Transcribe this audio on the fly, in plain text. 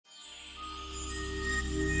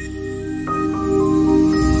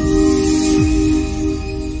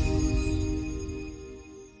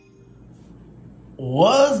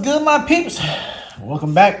my peeps?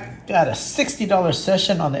 Welcome back. Got a $60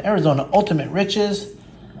 session on the Arizona Ultimate Riches.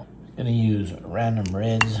 Gonna use Random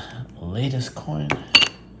Red's latest coin.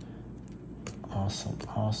 Awesome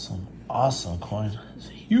coin. It's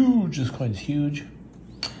huge. This coin's huge.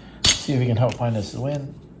 See if we can help find us a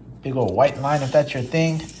win. Big old white line if that's your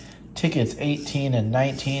thing. Tickets 18 and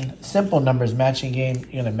 19. Simple numbers matching game.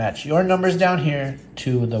 You're gonna match your numbers down here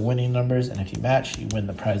to the winning numbers, and if you match, you win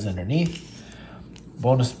the prize underneath.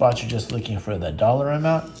 Bonus spots, you're just looking for the dollar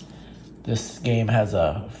amount. This game has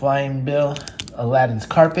a flying bill, Aladdin's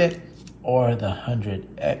carpet, or the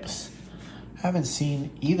 100X. Haven't seen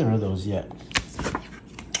either of those yet.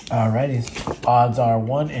 Alrighty, odds are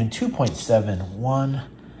 1 in 2.71.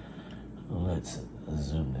 Let's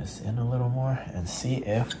zoom this in a little more and see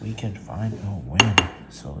if we can find a win.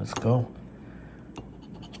 So let's go.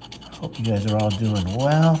 Hope you guys are all doing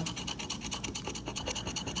well.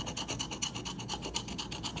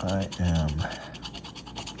 I am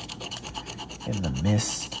in the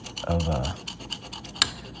midst of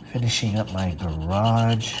finishing up my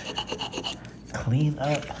garage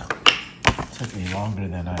cleanup. Took me longer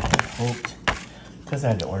than I had hoped because I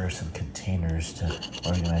had to order some containers to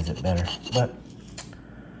organize it better, but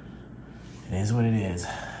it is what it is.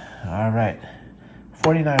 All right,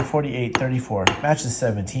 49, 48, 34, matches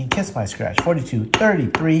 17, Kiss My Scratch, 42,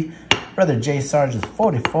 33, Brother J Sarge is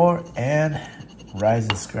 44, and Rise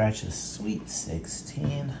and Scratch is sweet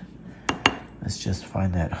 16. Let's just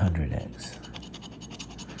find that 100X.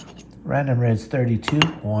 Random Red's 32,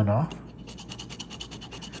 one off.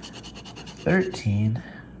 13,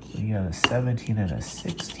 we got a 17 and a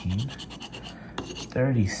 16.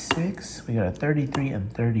 36, we got a 33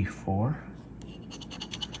 and 34.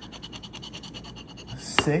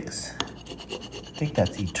 6, I think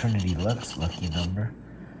that's Eternity Lux lucky number.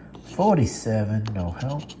 47, no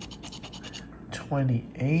help.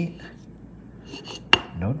 28,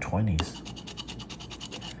 no 20s.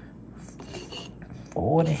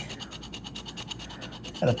 40,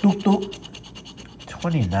 got a tuk-tuk.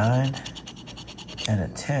 29 and a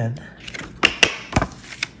 10,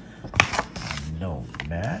 no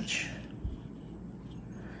match.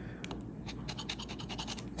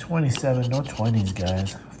 27, no 20s,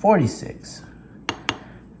 guys. 46,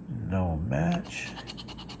 no match.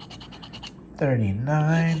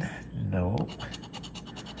 39, nope.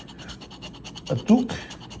 A Duke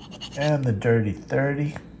and the Dirty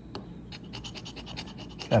 30.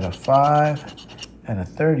 Got a 5 and a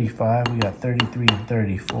 35. We got 33 and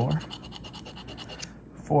 34.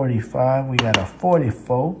 45, we got a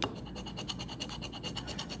 44.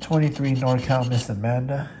 23, NorCal Miss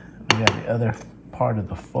Amanda. We got the other part of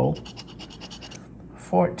the foe.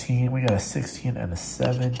 14, we got a 16 and a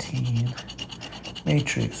 17.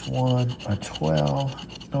 Matrix 1, a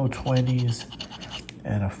 12, no 20s,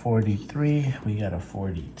 and a 43. We got a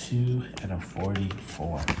 42 and a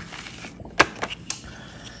 44.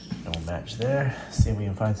 No match there. See if we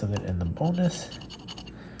can find something in the bonus.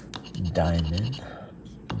 Diamond,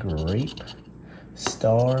 grape,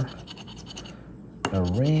 star, a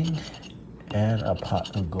ring, and a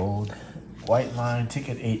pot of gold. White line,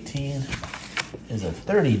 ticket 18 is a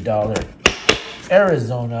 $30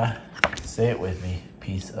 Arizona, say it with me,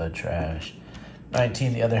 piece of trash.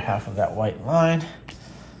 19, the other half of that white line.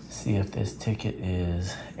 See if this ticket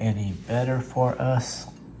is any better for us.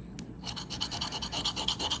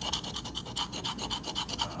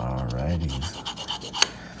 Alrighty.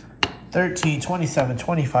 13, 27,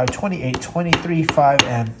 25, 28, 23, 5,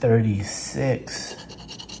 and 36.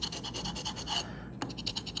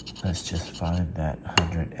 Let's just find that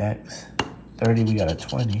 100X. 30, we got a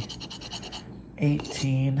 20.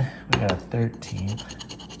 18, we got a 13.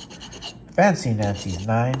 Fancy Nancy's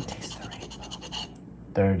 9, taste the rainbow.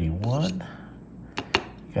 31,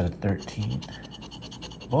 we got a 13.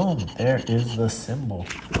 Boom, there is the symbol.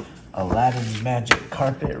 Aladdin's magic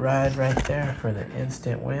carpet ride right there for the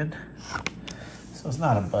instant win. So it's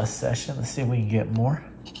not a bust session. Let's see if we can get more.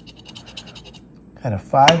 Got a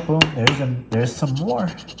 5, boom, there's some more.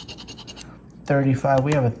 35,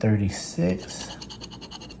 we have a 36.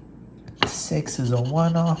 6 is a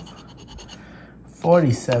one-off.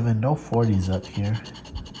 47, no 40s up here.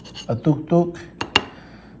 A tuk-tuk,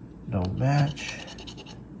 no match.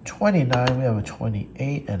 29, we have a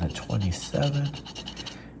 28 and a 27.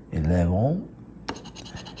 11.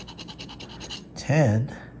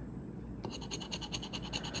 10.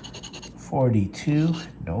 42,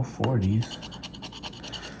 no 40s.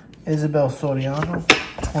 Isabel Soriano,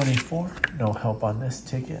 24, no help on this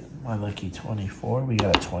ticket. My lucky 24, we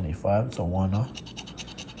got a 25, it's a one-off.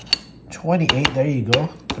 28, there you go.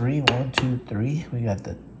 3, 1, 2, 3. We got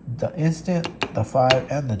the The instant, the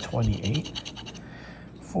 5, and the 28.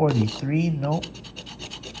 43, nope.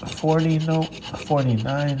 40, nope.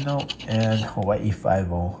 49, nope. And Hawaii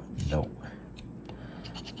 5-0, nope.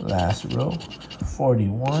 Last row,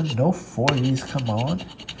 41, no 40s, come on.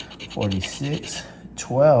 46,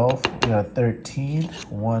 12, we got 13,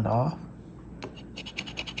 1 off.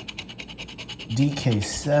 DK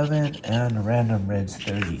 7 and Random Reds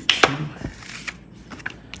 32.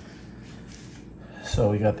 So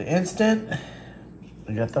we got the instant,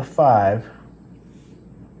 we got the 5,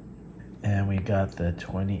 and we got the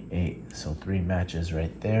 28. So 3 matches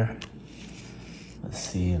right there. Let's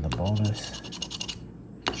see in the bonus.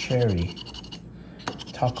 Cherry,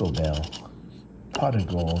 Taco Bell, Pot of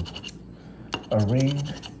Gold, a ring,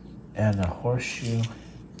 and a horseshoe.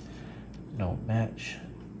 No match.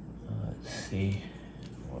 Let's see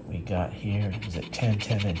what we got here. Is it 10,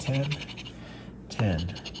 10, and 10?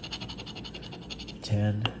 10,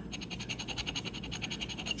 10,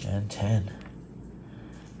 and 10.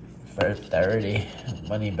 For 30.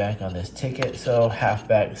 Money back on this ticket. So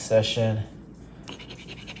halfback session.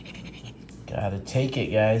 Gotta take it,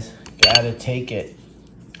 guys. Gotta take it.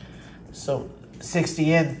 So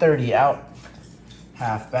 60 in, 30 out.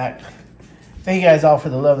 Halfback. Thank you guys all for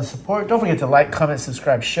the love and support. Don't forget to like, comment,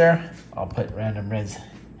 subscribe, share. I'll put Random Reds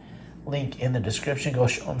link in the description. Go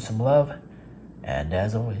show them some love. And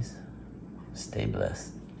as always, stay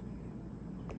blessed.